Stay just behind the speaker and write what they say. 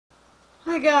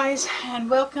Hi guys,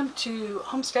 and welcome to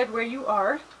Homestead Where You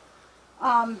Are.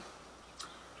 I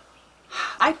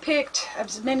picked,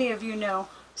 as many of you know,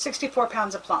 64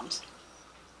 pounds of plums.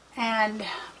 And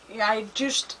I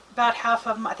juiced about half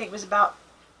of them. I think it was about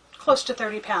close to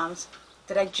 30 pounds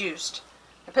that I juiced.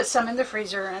 I put some in the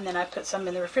freezer and then I put some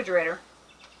in the refrigerator.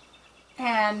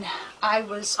 And I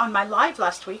was on my live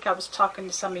last week. I was talking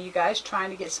to some of you guys,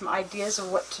 trying to get some ideas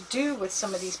of what to do with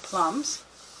some of these plums.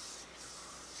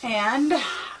 And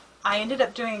I ended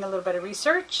up doing a little bit of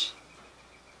research,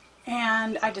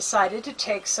 and I decided to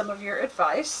take some of your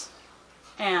advice,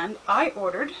 and I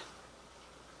ordered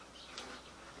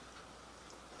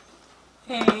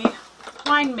a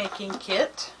wine making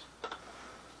kit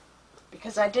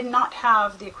because I did not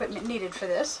have the equipment needed for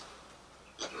this.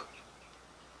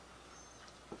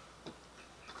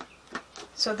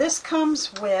 So this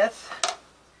comes with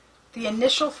the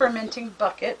initial fermenting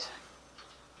bucket.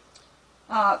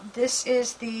 This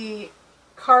is the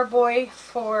carboy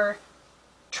for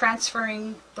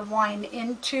transferring the wine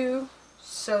into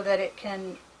so that it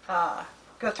can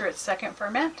go through its second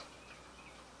ferment.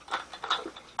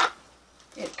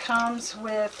 It comes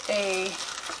with a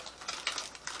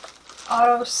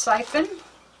auto siphon,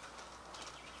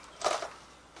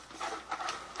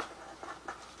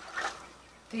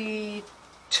 the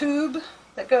tube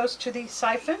that goes to the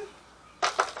siphon,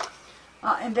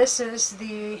 and this is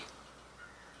the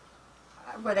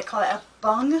what they call it, a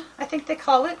bung, I think they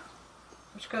call it,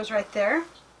 which goes right there.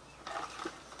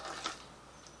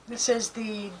 This is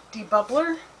the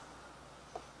debubbler,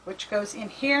 which goes in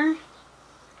here,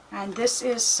 and this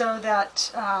is so that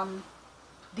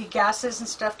the gases and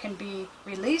stuff can be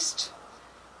released,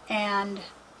 and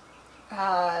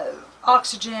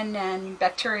oxygen and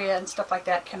bacteria and stuff like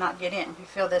that cannot get in. You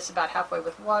fill this about halfway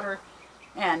with water,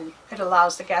 and it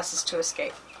allows the gases to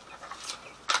escape.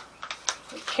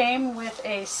 It came with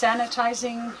a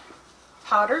sanitizing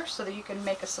powder so that you can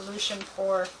make a solution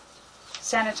for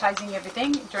sanitizing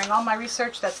everything. During all my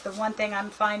research, that's the one thing I'm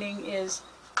finding is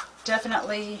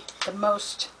definitely the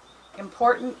most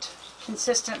important,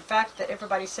 consistent fact that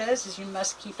everybody says is you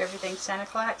must keep everything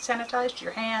sanitized,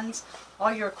 your hands,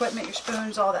 all your equipment, your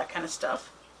spoons, all that kind of stuff.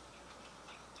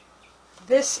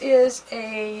 This is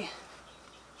a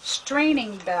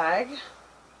straining bag.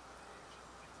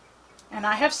 And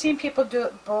I have seen people do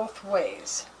it both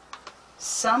ways.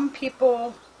 Some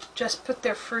people just put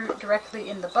their fruit directly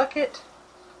in the bucket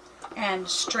and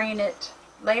strain it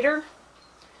later.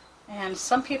 And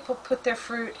some people put their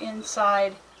fruit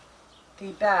inside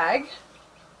the bag.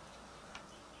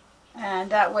 And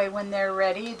that way when they're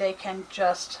ready, they can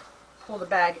just pull the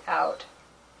bag out.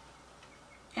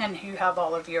 And you have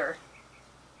all of your,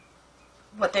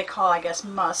 what they call, I guess,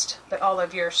 must, but all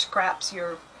of your scraps,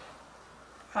 your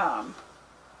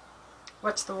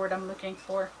what's the word I'm looking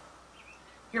for?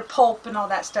 Your pulp and all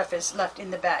that stuff is left in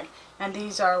the bag. And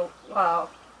these are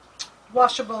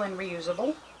washable and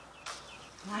reusable.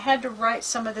 I had to write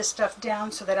some of this stuff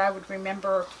down so that I would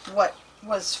remember what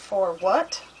was for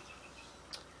what.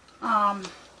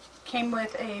 Came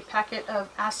with a packet of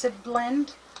acid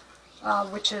blend,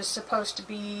 which is supposed to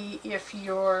be if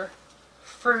your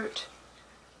fruit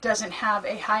doesn't have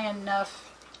a high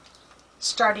enough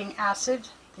starting acid,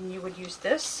 then you would use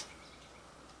this.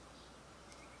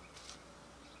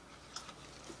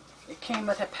 It came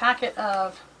with a packet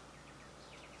of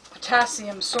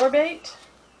potassium sorbate.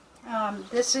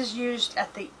 This is used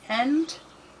at the end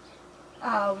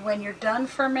when you're done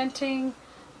fermenting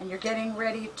and you're getting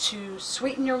ready to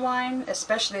sweeten your wine,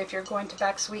 especially if you're going to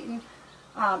back sweeten.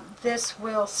 This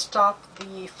will stop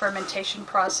the fermentation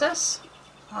process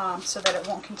so that it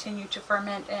won't continue to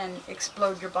ferment and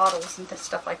explode your bottles and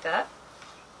stuff like that.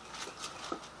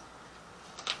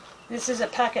 This is a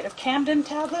packet of Camden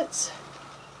tablets.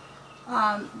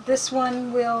 This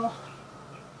one will,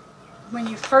 when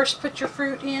you first put your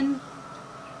fruit in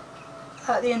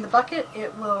the bucket,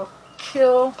 it will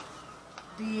kill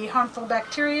the harmful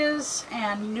bacteria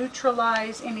and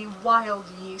neutralize any wild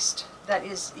yeast that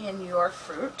is in your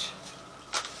fruit.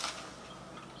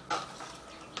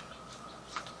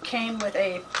 Came with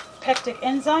a pectic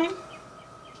enzyme,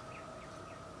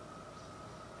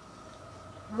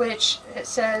 which it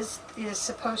says is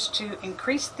supposed to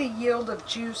increase the yield of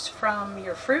juice from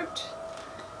your fruit.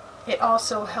 It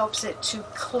also helps it to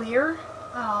clear,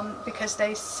 because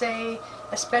they say,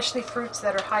 especially fruits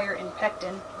that are higher in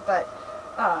pectin, but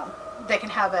they can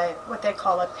have what they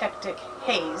call a pectic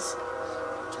haze.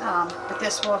 But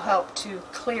this will help to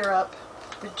clear up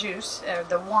the juice, or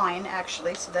the wine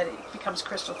actually, so that it becomes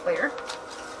crystal clear.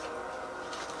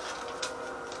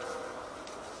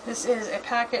 This is a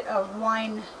packet of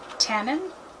wine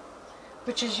tannin,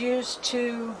 which is used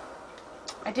to,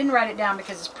 I didn't write it down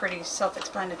because it's pretty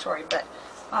self-explanatory, but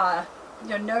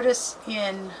you'll notice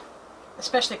in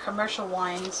especially commercial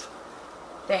wines,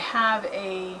 they have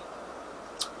a,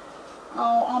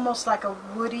 almost like a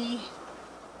woody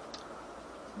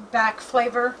back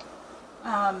flavor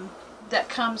that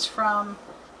comes from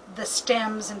the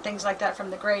stems and things like that from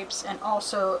the grapes, and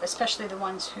also especially the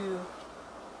ones who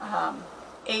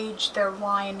age their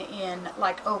wine in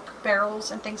like oak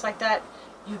barrels and things like that.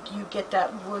 You get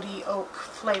that woody oak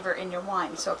flavor in your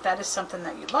wine. So if that is something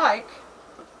that you like,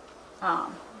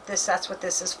 that's what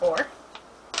this is for.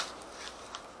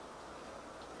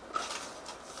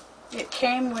 It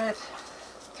came with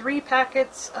 3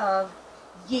 packets of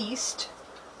yeast.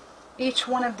 Each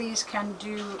one of these can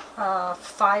do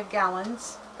 5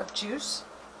 gallons of juice.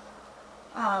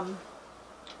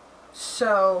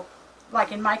 So,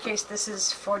 like in my case, this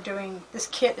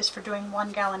kit is for doing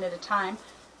 1 gallon at a time.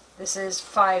 This is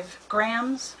 5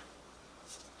 grams,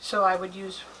 so I would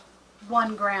use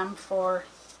 1 gram for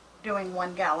doing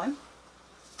 1 gallon.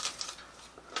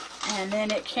 And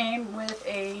then it came with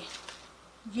a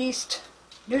yeast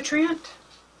nutrient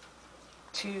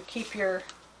to keep your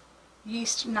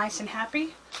yeast nice and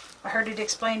happy. I heard it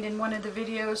explained in one of the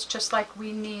videos, just like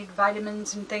we need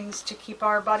vitamins and things to keep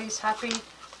our bodies happy,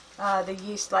 the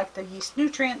yeast, like the yeast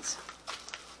nutrients,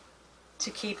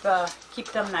 to keep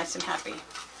them nice and happy.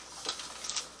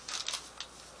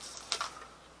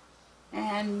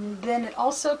 And then it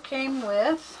also came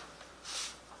with,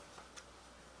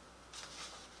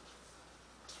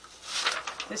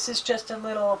 this is just a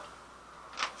little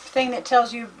thing that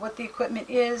tells you what the equipment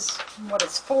is and what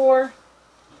it's for,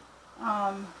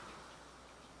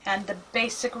 and the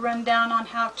basic rundown on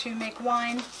how to make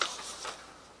wine.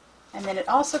 And then it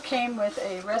also came with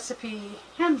a recipe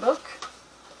handbook,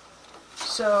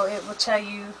 so it will tell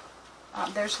you,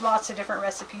 there's lots of different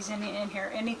recipes in here,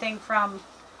 anything from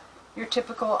your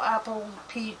typical apple,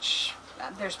 peach,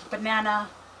 there's banana,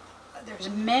 there's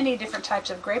many different types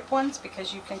of grape ones,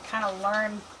 because you can kind of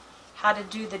learn how to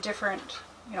do the different,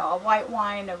 a white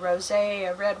wine, a rosé,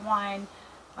 a red wine,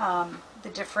 the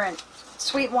different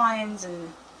sweet wines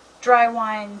and dry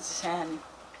wines and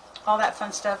all that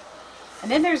fun stuff. And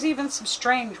then there's even some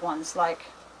strange ones like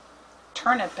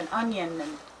turnip and onion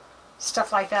and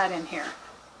stuff like that in here.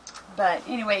 But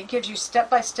anyway, it gives you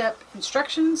step-by-step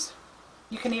instructions.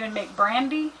 You can even make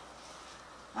brandy.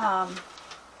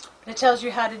 It tells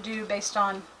you how to do based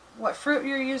on what fruit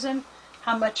you're using,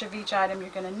 how much of each item you're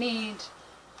going to need,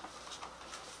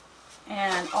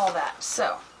 and all that.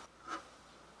 So,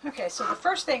 okay, so the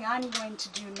first thing I'm going to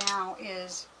do now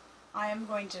is I am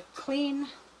going to clean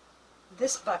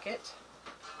this bucket,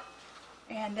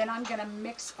 and then I'm going to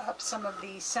mix up some of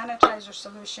the sanitizer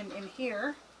solution in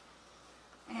here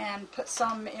and put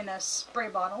some in a spray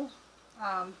bottle.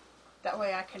 That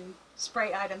way I can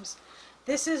spray items.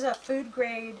 This is a food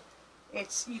grade.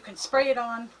 You can spray it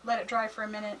on, let it dry for a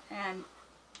minute,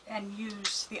 and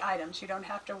use the items. You don't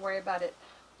have to worry about it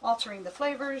altering the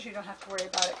flavors. You don't have to worry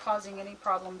about it causing any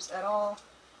problems at all.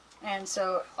 And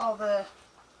so all the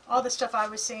stuff I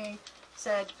was seeing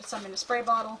said to put some in a spray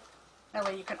bottle. That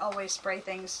way you can always spray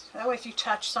things. That way if you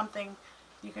touch something,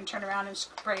 you can turn around and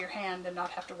spray your hand and not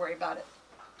have to worry about it.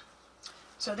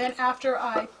 So then after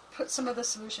I put some of the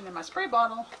solution in my spray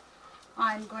bottle,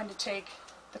 I'm going to take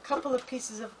the couple of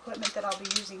pieces of equipment that I'll be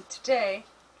using today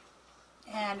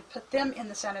and put them in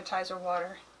the sanitizer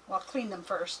water. Well, clean them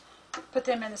first, put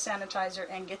them in the sanitizer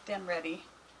and get them ready,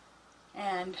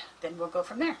 and then we'll go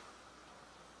from there.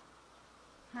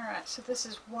 Alright, so this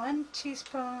is 1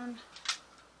 teaspoon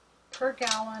per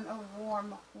gallon of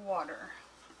warm water.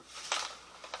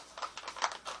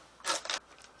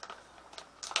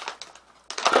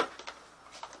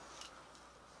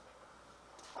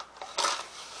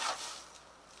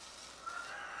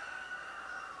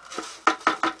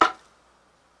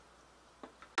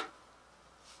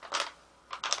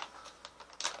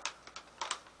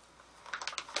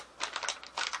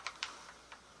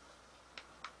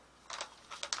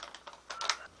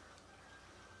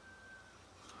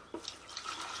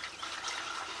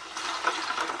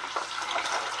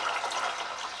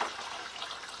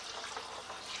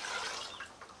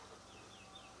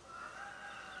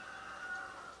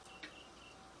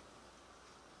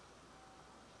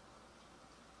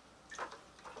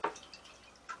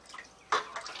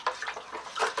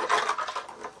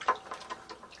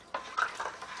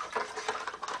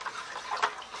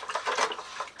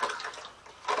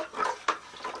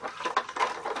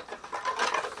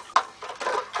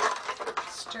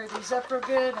 Stir these up real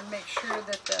good and make sure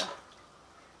that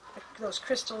those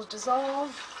crystals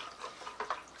dissolve.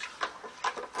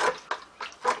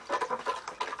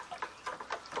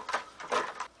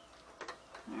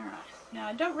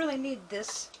 I don't really need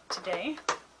this today,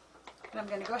 but I'm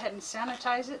going to go ahead and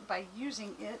sanitize it by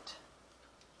using it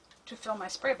to fill my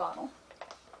spray bottle.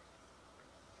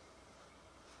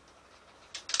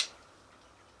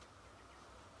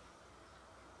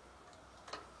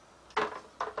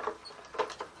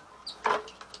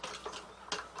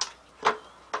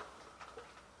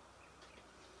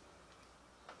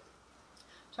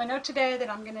 So I know today that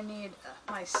I'm going to need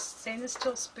my stainless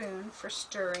steel spoon for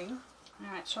stirring.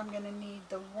 Alright, so I'm going to need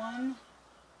the 1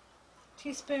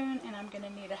 teaspoon and I'm going to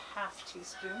need a 1/2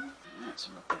 teaspoon. Alright, so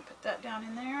I'm going to put that down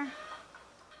in there.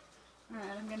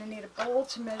 Alright, I'm going to need a bowl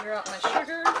to measure out my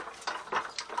sugar.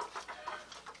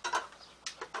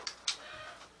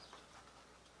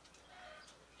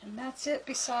 And that's it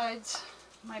besides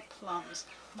my plums.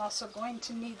 I'm also going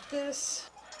to need this.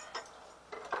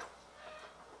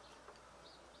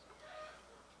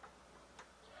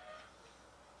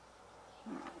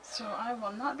 So I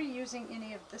will not be using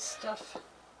any of this stuff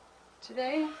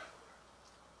today.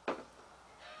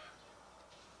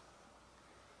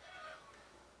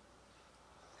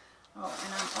 Oh,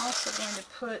 and I'm also going to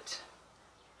put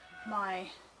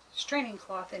my straining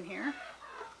cloth in here.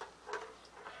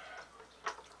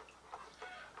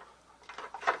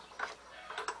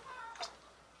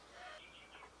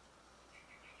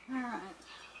 Alright.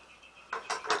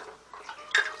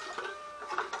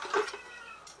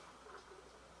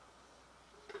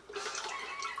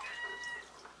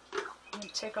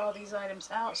 Take all these items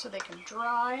out so they can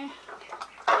dry.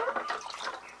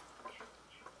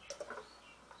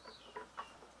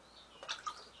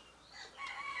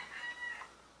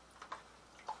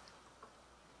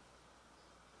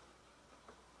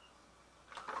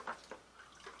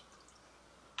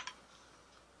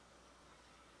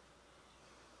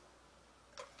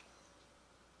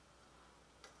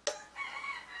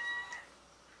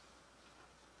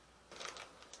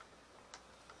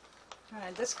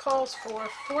 Alright, this calls for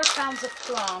 4 pounds of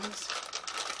plums.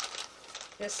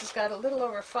 This has got a little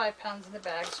over 5 pounds in the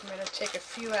bag, so I'm going to take a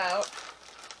few out.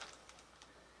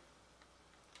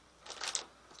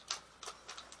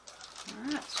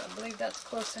 Alright, so I believe that's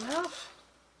close enough.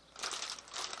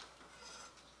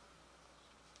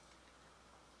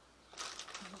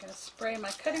 I'm going to spray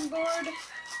my cutting board.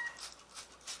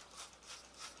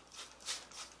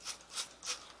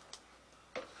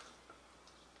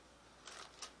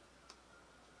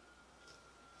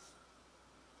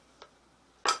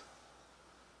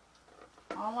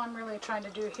 All I'm really trying to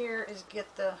do here is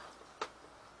get the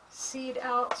seed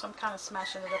out, so I'm kind of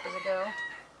smashing it up as I go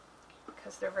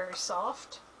because they're very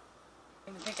soft. I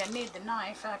don't even think I need the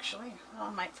knife actually. Well, I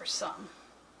might for some.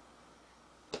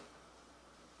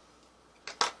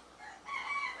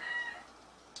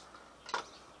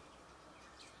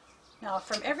 Now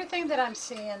from everything that I'm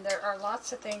seeing, there are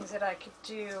lots of things that I could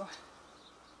do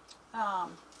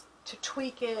to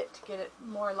tweak it, to get it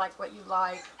more like what you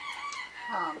like.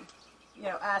 You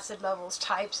know, acid levels,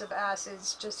 types of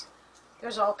acids, just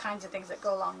there's all kinds of things that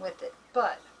go along with it.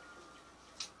 But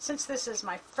since this is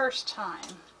my first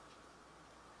time,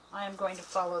 I am going to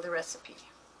follow the recipe.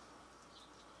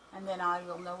 And then I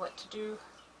will know what to do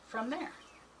from there.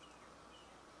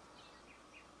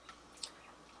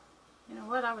 You know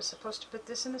what? I was supposed to put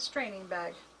this in the straining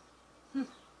bag.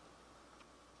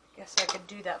 Guess I could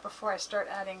do that before I start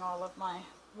adding all of my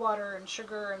water and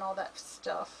sugar and all that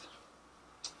stuff.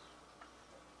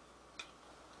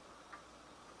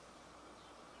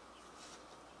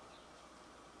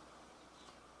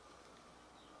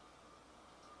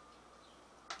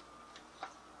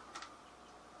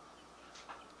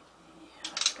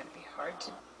 Hard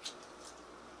to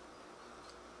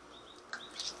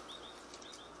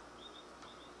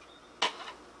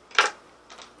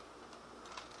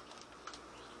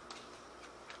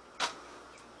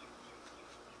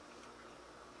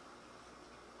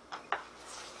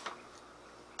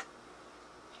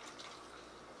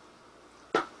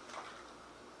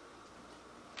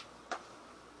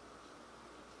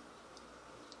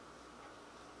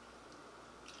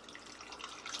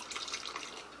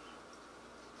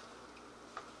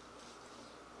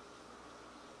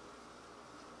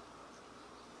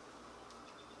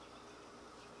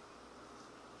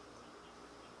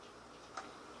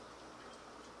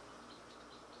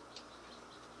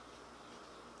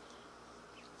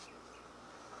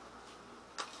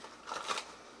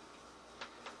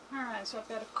Alright, so I've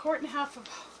got 1.5 quarts of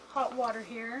hot water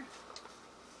here,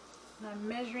 and I'm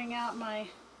measuring out my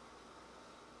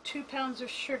 2 pounds of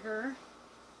sugar.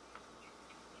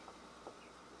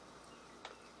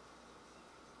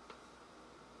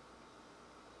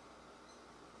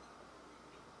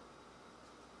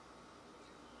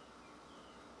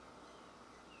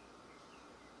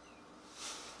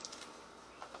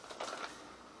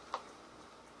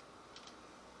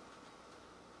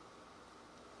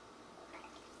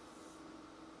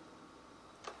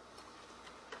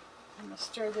 going to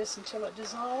stir this until it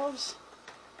dissolves.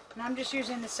 And I'm just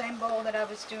using the same bowl that I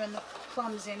was doing the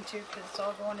plums into because it's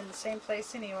all going in the same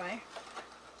place anyway.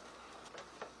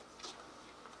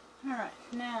 Alright,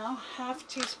 now ½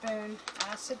 teaspoon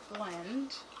acid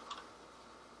blend.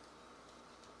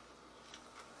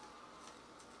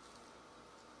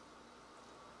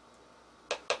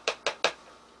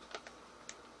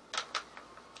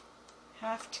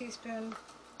 ½ teaspoon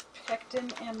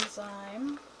pectin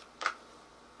enzyme.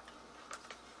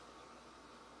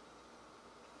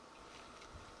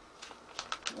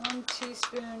 1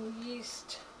 teaspoon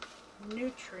yeast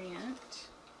nutrient.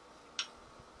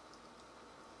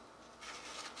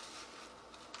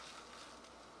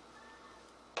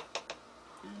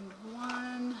 And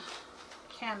 1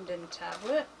 Camden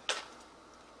tablet.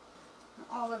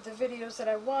 All of the videos that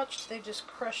I watched, they just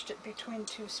crushed it between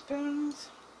 2 spoons.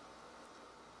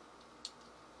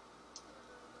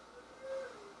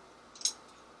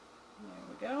 There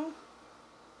we go.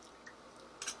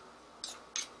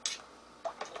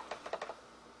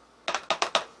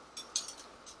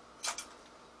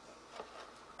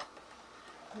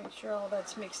 Make sure all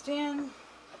that's mixed in.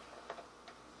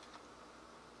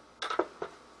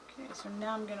 Okay, so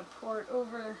now I'm going to pour it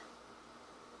over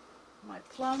my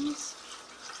plums.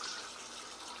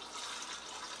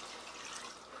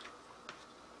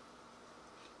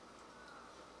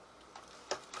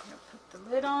 I'm going to put the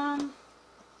lid on.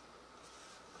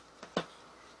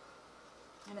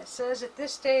 And it says at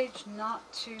this stage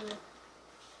not to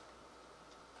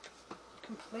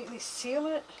completely seal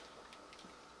it.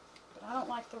 I don't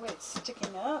like the way it's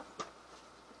sticking up,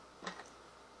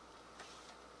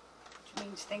 which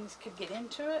means things could get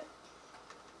into it.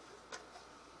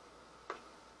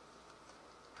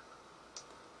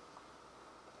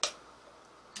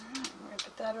 Alright, we're going to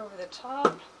put that over the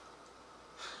top.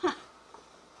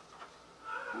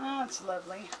 Oh, it's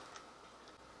lovely.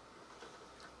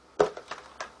 So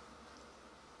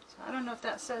I don't know if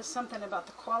that says something about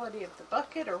the quality of the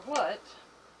bucket or what.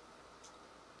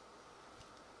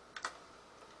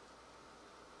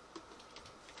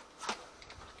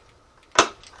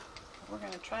 We're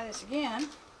going to try this again.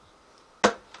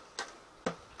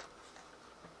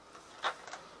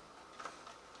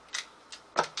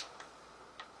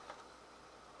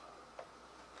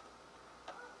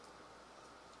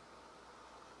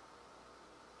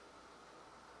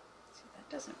 See, that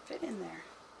doesn't fit in there.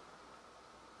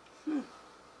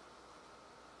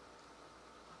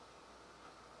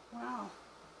 Wow.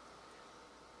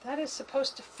 That is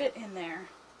supposed to fit in there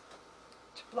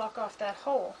to block off that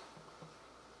hole.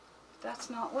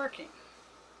 That's not working.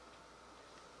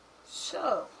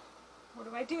 So, what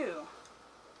do I do?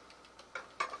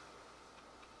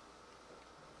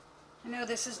 I know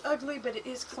this is ugly, but it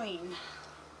is clean.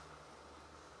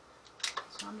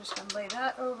 So I'm just going to lay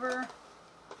that over,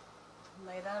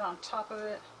 lay that on top of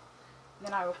it, and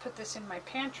then I will put this in my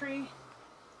pantry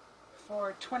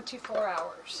for 24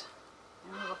 hours.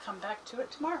 And we will come back to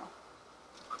it tomorrow.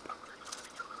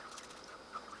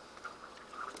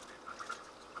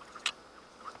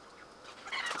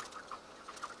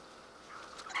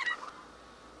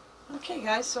 Okay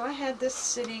guys, so I had this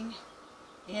sitting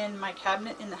in my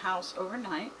cabinet in the house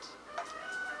overnight.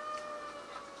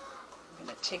 I'm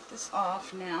going to take this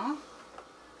off now.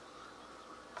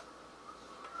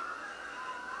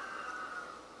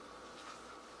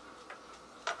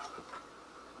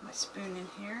 Put my spoon in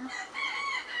here.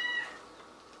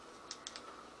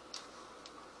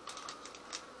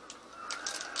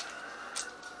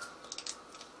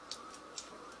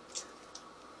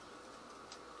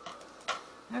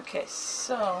 Okay,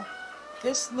 so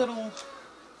this little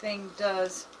thing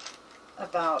does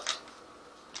about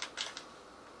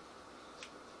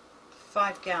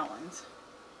 5 gallons.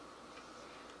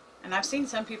 And I've seen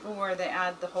some people where they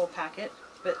add the whole packet,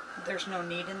 but there's no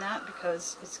need in that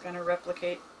because it's going to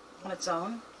replicate on its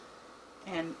own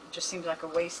and it just seems like a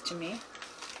waste to me.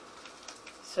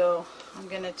 So I'm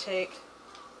going to take,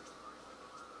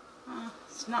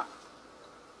 it's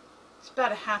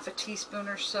about a ½ teaspoon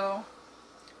or so.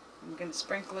 I'm going to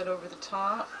sprinkle it over the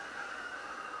top.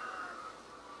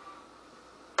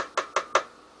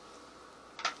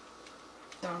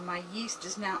 So my yeast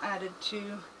is now added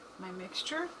to my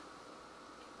mixture.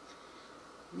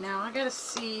 Now I gotta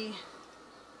see,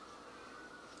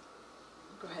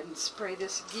 go ahead and spray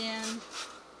this again.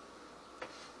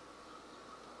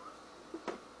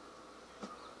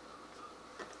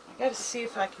 I gotta see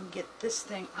if I can get this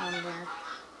thing on there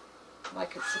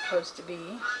like it's supposed to be.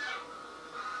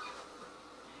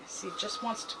 See, it just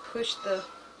wants to push the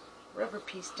rubber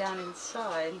piece down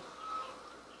inside.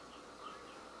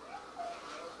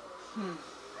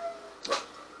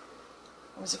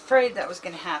 was afraid that was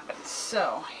going to happen.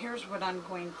 So here's what I'm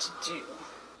going to do.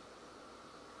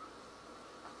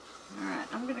 Alright,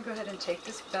 I'm going to go ahead and take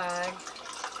this bag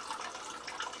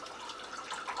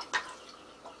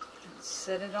and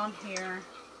set it on here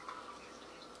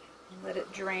and let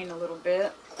it drain a little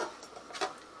bit.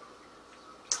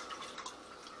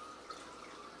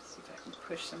 See if I can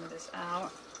push some of this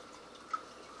out.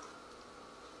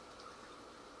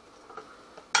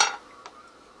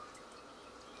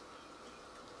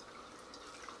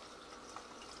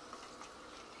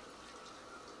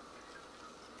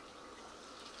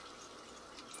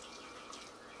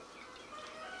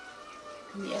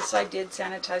 And yes, I did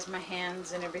sanitize my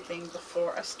hands and everything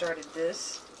before I started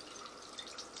this.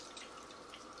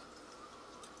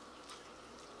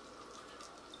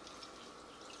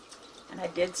 And I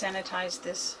did sanitize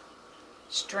this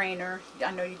strainer.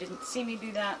 I know you didn't see me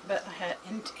do that, but I had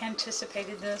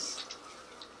anticipated this.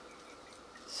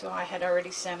 So I had already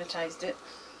sanitized it.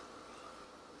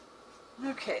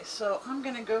 Okay, so I'm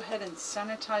going to go ahead and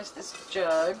sanitize this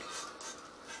jug.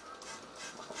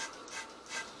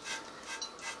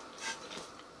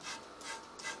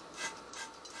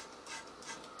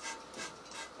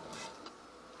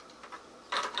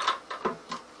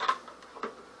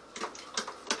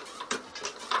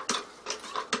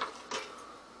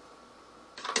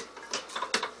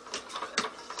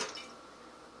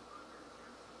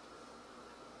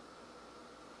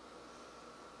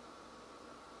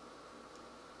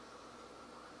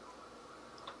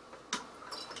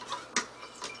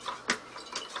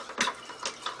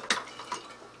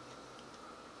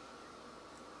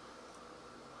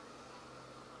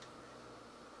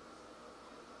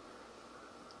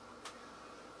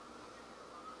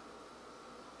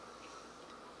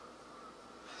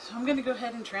 So I'm going to go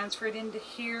ahead and transfer it into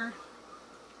here.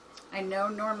 I know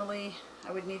normally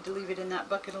I would need to leave it in that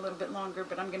bucket a little bit longer,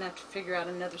 but I'm going to have to figure out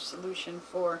another solution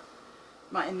for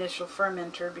my initial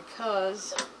fermenter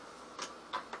because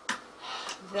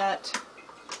that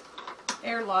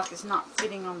airlock is not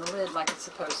fitting on the lid like it's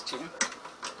supposed to.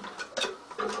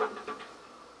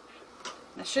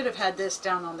 I should have had this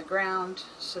down on the ground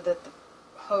so that the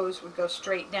hose would go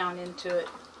straight down into it.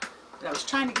 But I was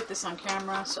trying to get this on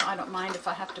camera, so I don't mind if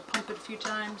I have to pump it a few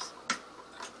times.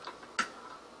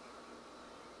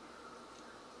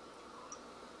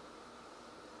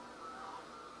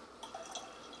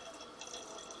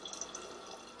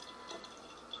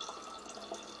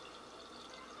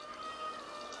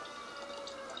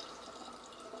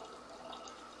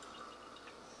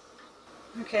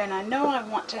 Okay, and I know I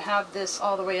want to have this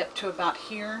all the way up to about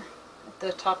here, at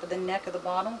the top of the neck of the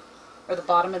bottle, or the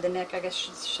bottom of the neck, I guess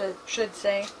should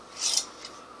say.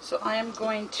 So I am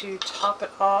going to top it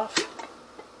off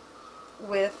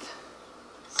with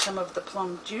some of the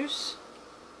plum juice.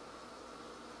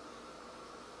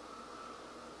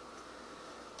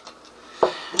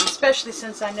 And especially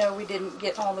since I know we didn't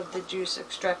get all of the juice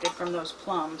extracted from those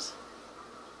plums.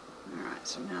 Alright,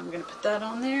 so now I'm going to put that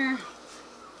on there.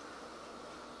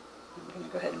 I'm going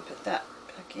to go ahead and put that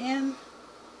back in.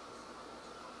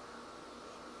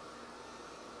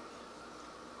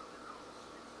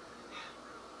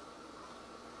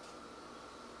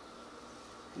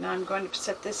 Now I'm going to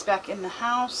set this back in the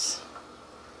house,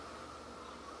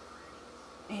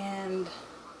 and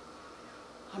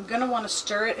I'm going to want to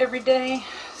stir it every day,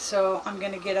 so I'm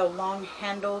going to get a long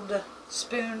handled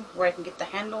spoon where I can get the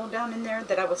handle down in there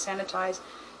that I will sanitize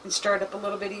and stir it up a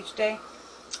little bit each day.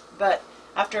 But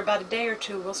after about a day or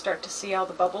two, we'll start to see all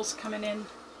the bubbles coming in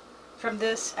from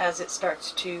this as it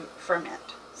starts to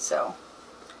ferment. So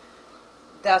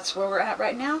that's where we're at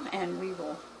right now, and we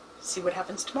will see what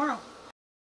happens tomorrow.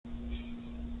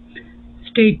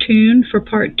 Stay tuned for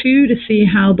part 2 to see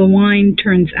how the wine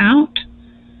turns out.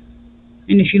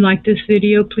 And if you like this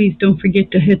video, please don't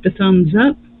forget to hit the thumbs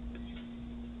up.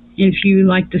 And if you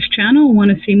like this channel and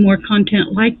want to see more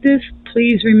content like this,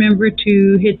 please remember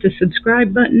to hit the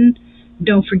subscribe button.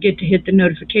 Don't forget to hit the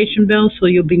notification bell so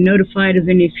you'll be notified of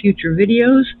any future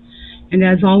videos. And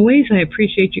as always, I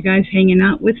appreciate you guys hanging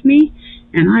out with me,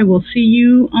 and I will see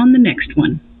you on the next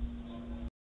one.